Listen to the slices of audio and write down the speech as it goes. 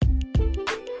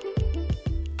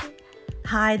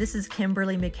Hi, this is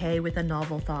Kimberly McKay with A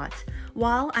Novel Thought.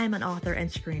 While I'm an author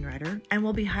and screenwriter and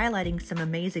will be highlighting some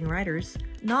amazing writers,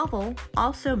 novel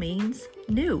also means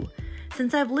new.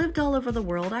 Since I've lived all over the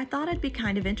world, I thought it'd be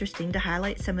kind of interesting to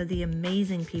highlight some of the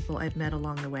amazing people I've met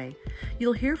along the way.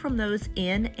 You'll hear from those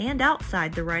in and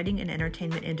outside the writing and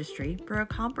entertainment industry for a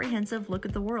comprehensive look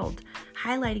at the world,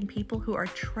 highlighting people who are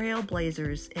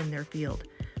trailblazers in their field.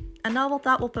 A Novel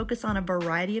Thought will focus on a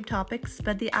variety of topics,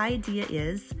 but the idea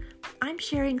is I'm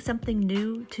sharing something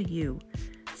new to you,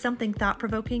 something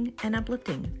thought-provoking and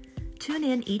uplifting. Tune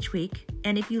in each week,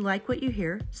 and if you like what you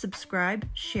hear, subscribe,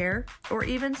 share, or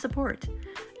even support.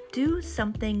 Do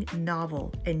something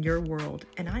novel in your world,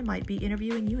 and I might be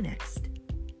interviewing you next.